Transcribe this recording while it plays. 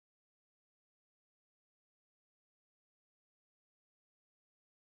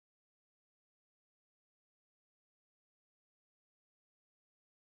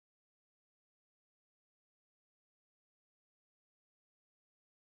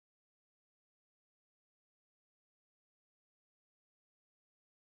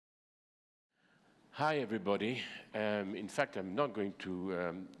Hi, everybody. In fact, I'm not going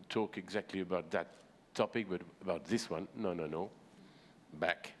to talk exactly about that topic, but about this one. No.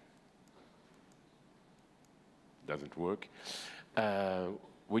 Back. Doesn't work.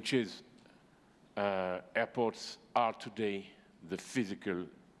 Which is, airports are today the physical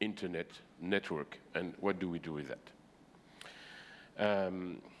internet network, and what do we do with that?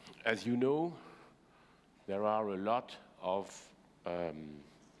 As you know, there are a lot of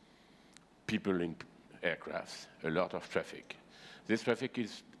people in aircrafts, a lot of traffic. This traffic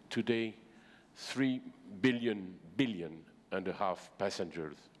is today 3 billion and a half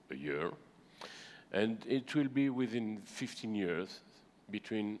passengers a year, and it will be within 15 years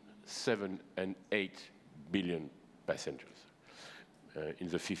between 7 and 8 billion passengers in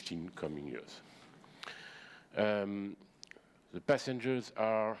the 15 coming years. The passengers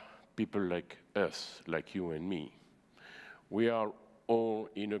are people like us, like you and me. We are all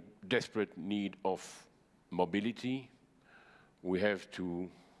in a desperate need of mobility. We have to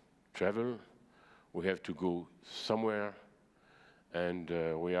travel, we have to go somewhere, and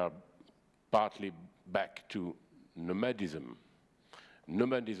we are partly back to nomadism.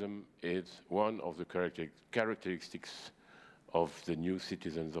 Nomadism is one of the characteristics of the new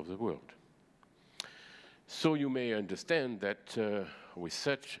citizens of the world. So you may understand that with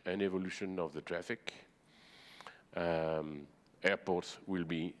such an evolution of the traffic, airports will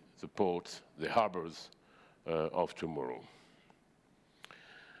be the ports, the harbors of tomorrow.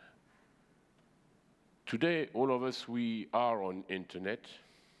 Today, all of us, we are on internet.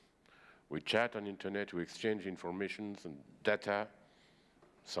 We chat on internet, we exchange information and data,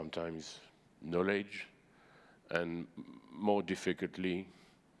 sometimes knowledge, and more difficultly,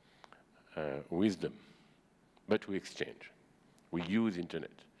 wisdom. But we exchange. We use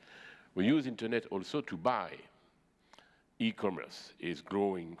internet. We use internet also to buy. E-commerce is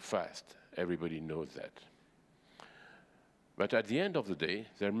growing fast. Everybody knows that. But at the end of the day,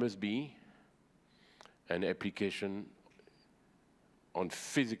 there must be an application on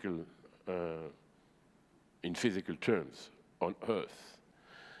physical, in physical terms, on Earth.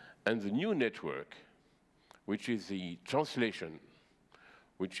 And the new network, which is the translation,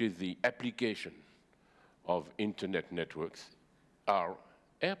 which is the application of internet networks, are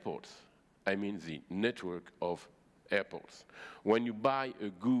airports. I mean the network of airports. When you buy a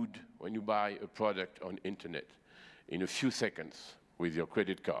good, when you buy a product on internet, in a few seconds with your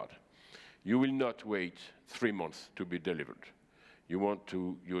credit card, you will not wait 3 months to be delivered. You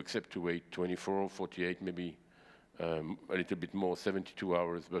accept to wait 24, 48, maybe a little bit more, 72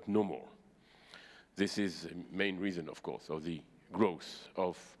 hours, but no more. This is the main reason, of course, of the growth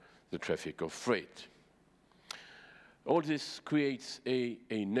of the traffic of freight. All this creates a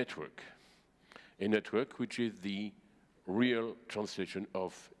network which is the real translation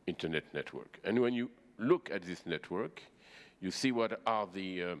of internet network. And when you look at this network, you see what are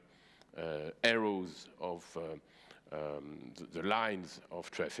the arrows of the lines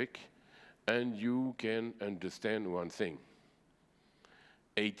of traffic, and you can understand one thing.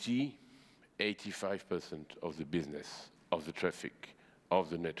 85% of the business, of the traffic,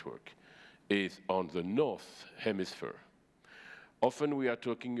 of the network is on the North Hemisphere. Often we are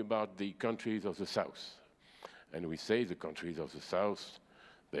talking about the countries of the South, and we say the countries of the South,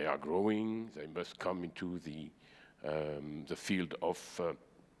 they are growing, they must come into the field of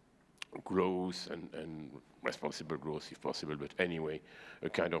growth and responsible growth if possible, but anyway, a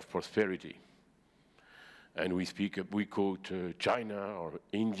kind of prosperity. And we quote China or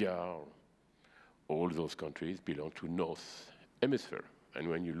India, or all those countries belong to North Hemisphere. And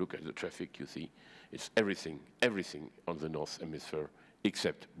when you look at the traffic, you see it's everything on the North Hemisphere,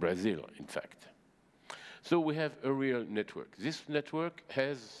 except Brazil, in fact. So we have a real network. This network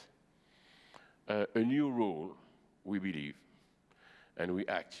has a new role, we believe, and we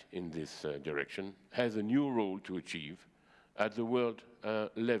act in this direction, has a new role to achieve at the world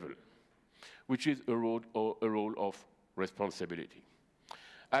level, which is a role of responsibility.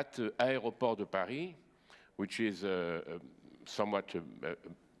 At Aéroports de Paris, which is somewhat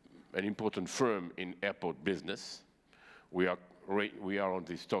an important firm in airport business. We are on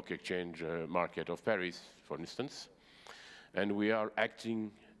the stock exchange market of Paris, for instance, and we are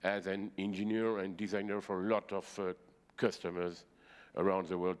acting as an engineer and designer for a lot of customers around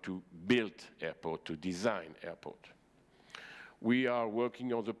the world to build airport, to design airport. We are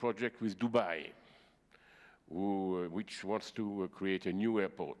working on the project with Dubai, which wants to create a new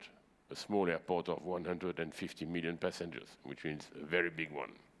airport, a small airport of 150 million passengers, which means a very big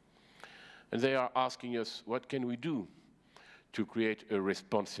one. And they are asking us, what can we do to create a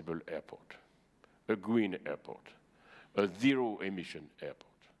responsible airport, a green airport, a zero-emission airport?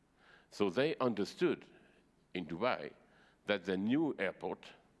 So they understood in Dubai that the new airport,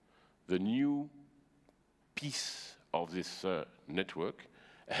 the new piece of this network,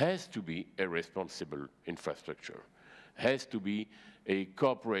 has to be a responsible infrastructure, has to be a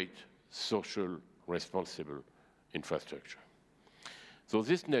corporate, social, responsible infrastructure. So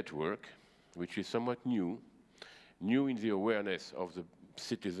this network, which is somewhat new in the awareness of the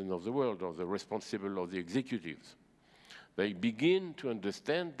citizens of the world, of the responsible, of the executives, they begin to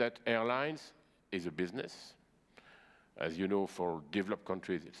understand that airlines is a business. As you know, for developed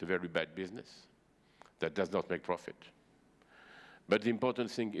countries, it's a very bad business that does not make profit. But the important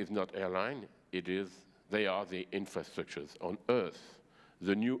thing is not airline, they are the infrastructures on Earth,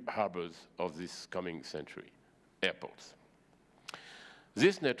 the new harbors of this coming century, airports.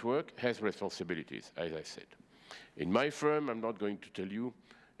 This network has responsibilities, as I said. In my firm, I'm not going to tell you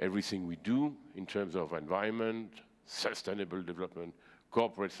everything we do in terms of environment, sustainable development,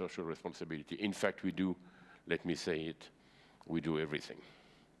 corporate social responsibility. In fact, we do, let me say it, we do everything.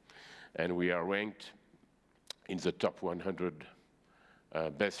 And we are ranked in the top 100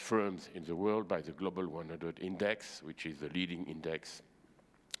 best firms in the world by the Global 100 Index, which is the leading index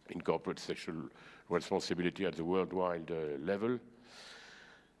in corporate social responsibility at the worldwide level.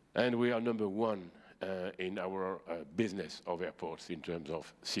 And we are number one in our business of airports in terms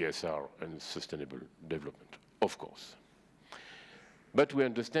of CSR and sustainable development, of course. But we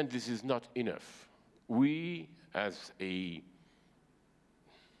understand this is not enough. We, as a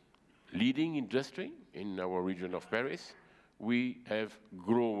leading industry in our region of Paris, we have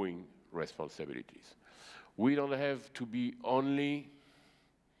growing responsibilities. We don't have to be only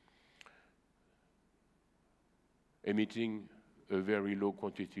emitting a very low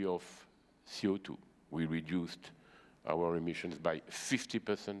quantity of CO2. We reduced our emissions by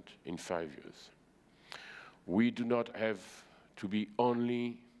 50% in 5 years. We do not have to be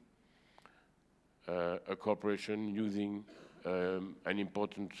only a corporation using an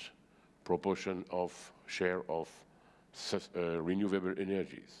important proportion of share of renewable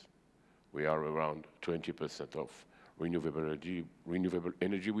energies. We are around 20% of renewable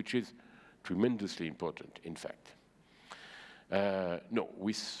energy, which is tremendously important, in fact. No,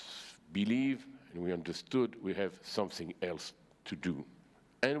 we believe and we understood we have something else to do.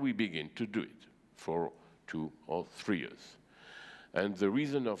 And we begin to do it for 2 or 3 years. And the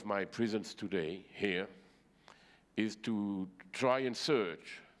reason of my presence today here is to try and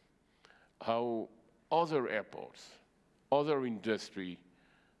search how other airports, other industry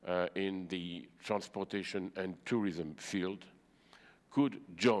in the transportation and tourism field could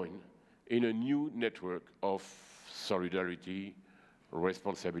join in a new network of solidarity,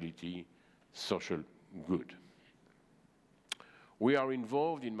 responsibility, social good. We are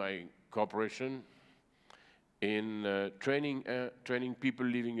involved in my corporation in training people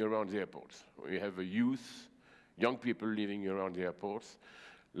living around the airports. We have a youth, young people living around the airports.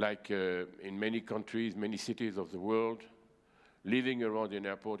 Like in many countries, many cities of the world, living around an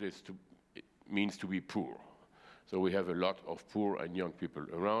airport means to be poor. So we have a lot of poor and young people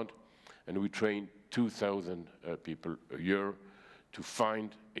around, and we train 2,000 people a year to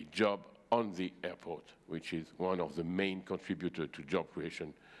find a job on the airport, which is one of the main contributors to job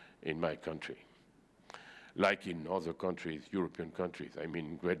creation in my country. Like in other countries, European countries, I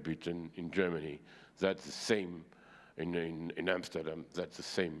mean Great Britain, in Germany, that's the same. In Amsterdam, that's the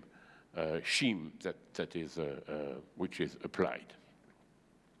same scheme which is applied.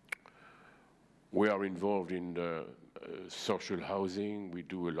 We are involved in social housing. We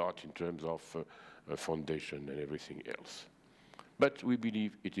do a lot in terms of foundation and everything else. But we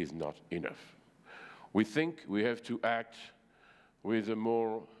believe it is not enough. We think we have to act with a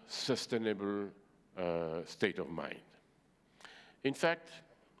more sustainable state of mind. In fact,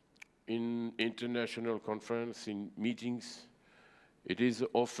 in international conference, in meetings, it is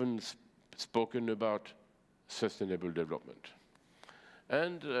often spoken about sustainable development.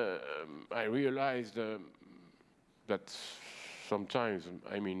 And I realized that sometimes,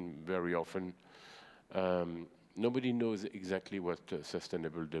 I mean very often, nobody knows exactly what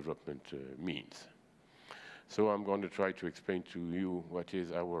sustainable development means. So I'm going to try to explain to you what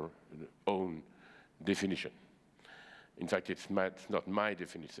is our own definition. In fact, it's not my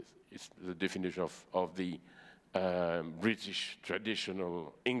definition, it's the definition of the British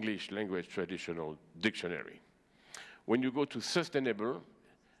traditional, English language traditional dictionary. When you go to sustainable,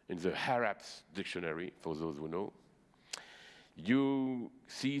 in the Harap's dictionary, for those who know, you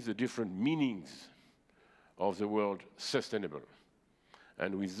see the different meanings of the word sustainable.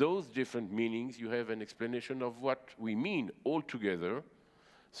 And with those different meanings, you have an explanation of what we mean altogether,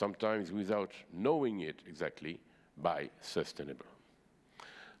 sometimes without knowing it exactly, by sustainable.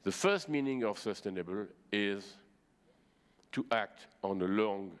 The first meaning of sustainable is to act on a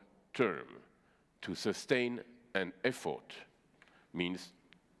long term. To sustain an effort means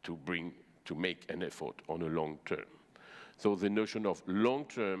to make an effort on a long term. So the notion of long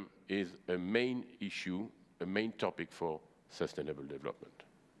term is a main issue, a main topic for sustainable development.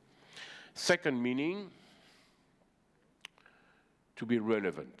 Second meaning, to be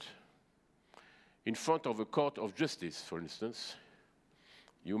relevant. In front of a court of justice, for instance,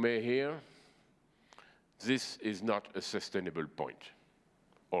 you may hear, this is not a sustainable point,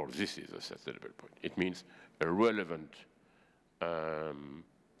 or this is a sustainable point. It means a relevant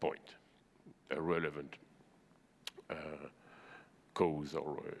point, a relevant cause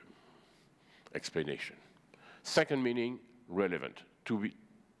or explanation. Second meaning, relevant,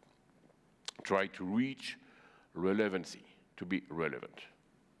 try to reach relevancy, to be relevant,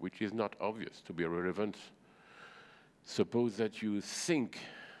 which is not obvious. To be relevant, suppose that you think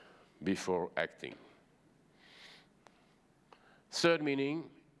before acting. Third meaning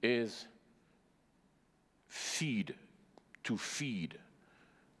is feed, to feed.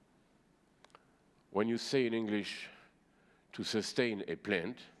 When you say in English, to sustain a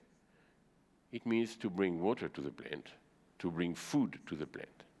plant, it means to bring water to the plant, to bring food to the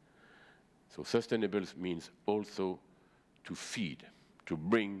plant. So sustainable means also to feed, to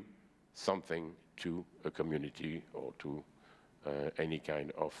bring something to a community or to any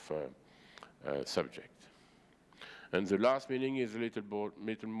kind of subject. And the last meaning is a little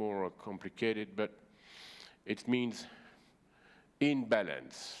more complicated, but it means in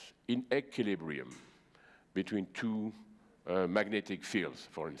balance, in equilibrium between two magnetic fields,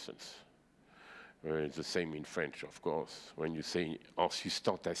 for instance. It's the same in French, of course. When you say en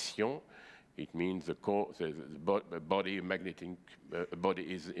sustentation, it means the body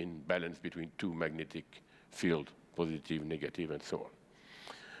is in balance between two magnetic fields, positive, negative, and so on.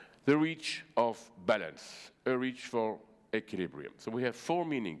 The reach of balance, a reach for equilibrium. So we have four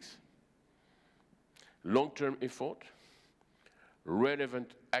meanings: long-term effort,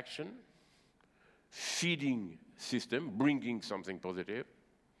 relevant action, feeding system, bringing something positive,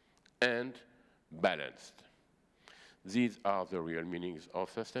 and balanced. These are the real meanings of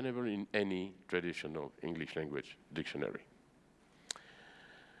sustainable in any traditional English language dictionary.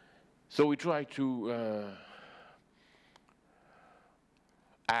 So we try to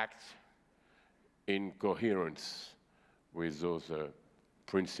act in coherence with those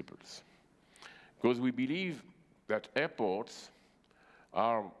principles, because we believe that airports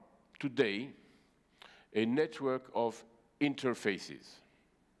are today a network of interfaces.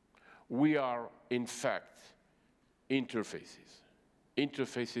 We are, in fact, interfaces.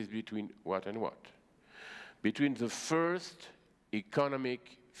 Interfaces between what and what? Between the first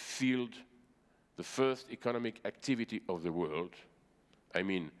economic field, the first economic activity of the world, I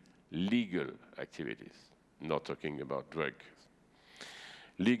mean legal activities, not talking about drugs.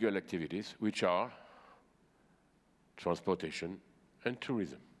 Legal activities, which are transportation and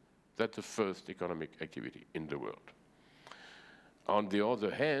tourism. That's the first economic activity in the world. On the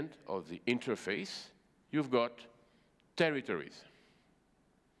other hand of the interface, you've got territories,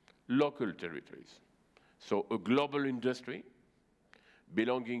 local territories. So a global industry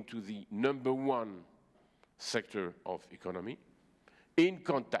belonging to the #1 sector of economy, in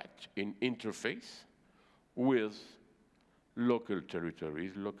contact, in interface with local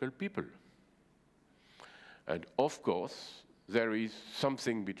territories, local people. And of course, there is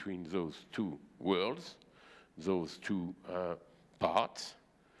something between those two worlds, those two parts,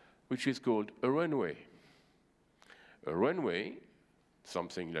 which is called a runway. A runway,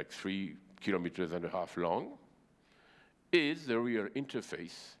 something like 3.5 kilometers long, is the real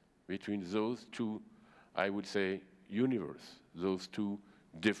interface between those two, I would say, universes, those two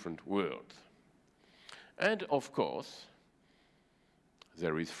different worlds. And of course,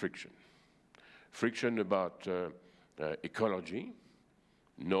 there is friction. Friction about ecology,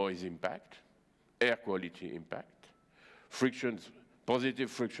 noise impact, air quality impact, frictions,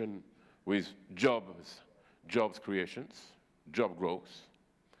 positive friction with jobs creations, job growth.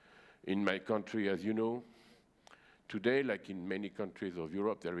 In my country, as you know, today, like in many countries of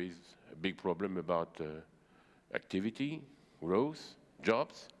Europe, there is a big problem about activity, growth,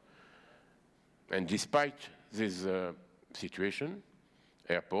 jobs. And despite this situation,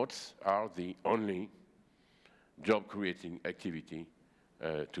 airports are the only job-creating activity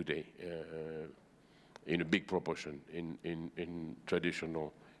today in a big proportion in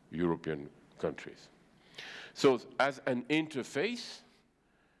traditional European countries. So as an interface,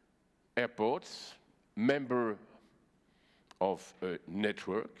 airports, member of a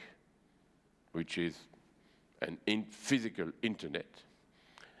network, which is an physical internet,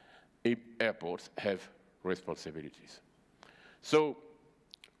 airports have responsibilities. So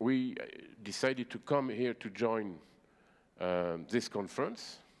we decided to come here to join this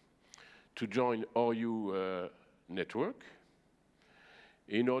conference, to join Horyou network,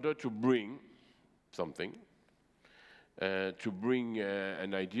 in order to bring something, to bring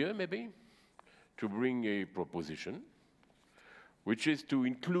an idea maybe, to bring a proposition, which is to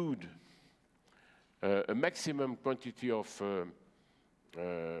include a maximum quantity of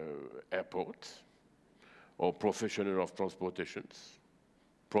airports, or professional of transportations,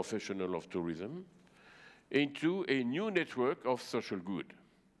 professional of tourism, into a new network of social good,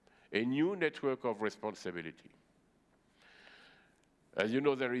 a new network of responsibility. As you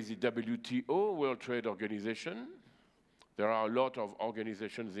know, there is the WTO, World Trade Organization. There are a lot of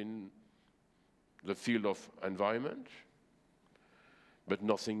organizations in the field of environment, but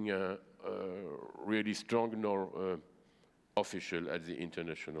nothing really strong nor official at the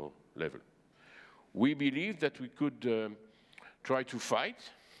international level. We believe that we could try to fight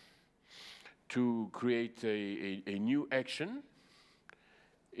to create a new action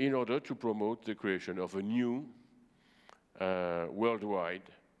in order to promote the creation of a new worldwide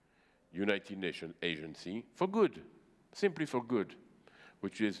United Nations agency for good, simply for good,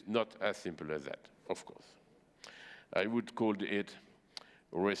 which is not as simple as that, of course. I would call it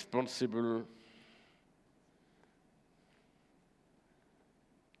responsible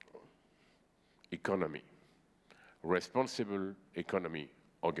economy, responsible economy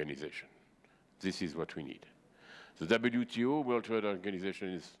organization. This is what we need. The WTO, World Trade Organization,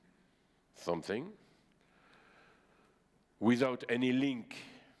 is something without any link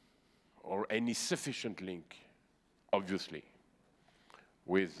or any sufficient link, obviously,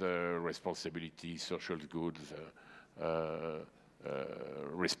 with responsibility, social goods,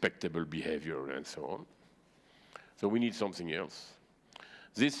 respectable behavior, and so on. So we need something else.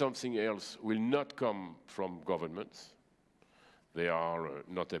 This something else will not come from governments. They are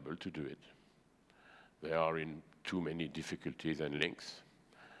not able to do it. They are in too many difficulties and links.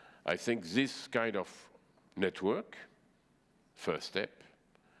 I think this kind of network, first step,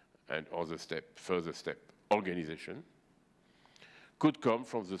 and other step, further step, organization, could come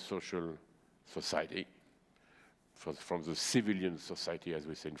from the social society, from the civilian society, as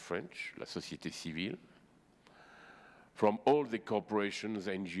we say in French, la société civile, from all the corporations,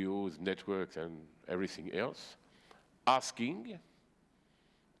 NGOs, networks, and everything else, asking,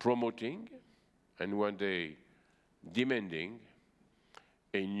 promoting, and one day demanding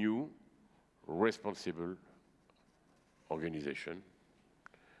a new responsible organization,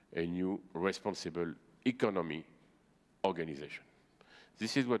 a new responsible economy organization.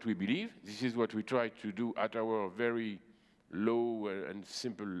 This is what we believe. This is what we try to do at our very low and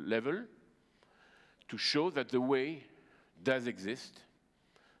simple level, to show that the way does exist,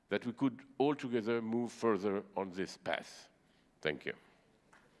 that we could all together move further on this path. Thank you.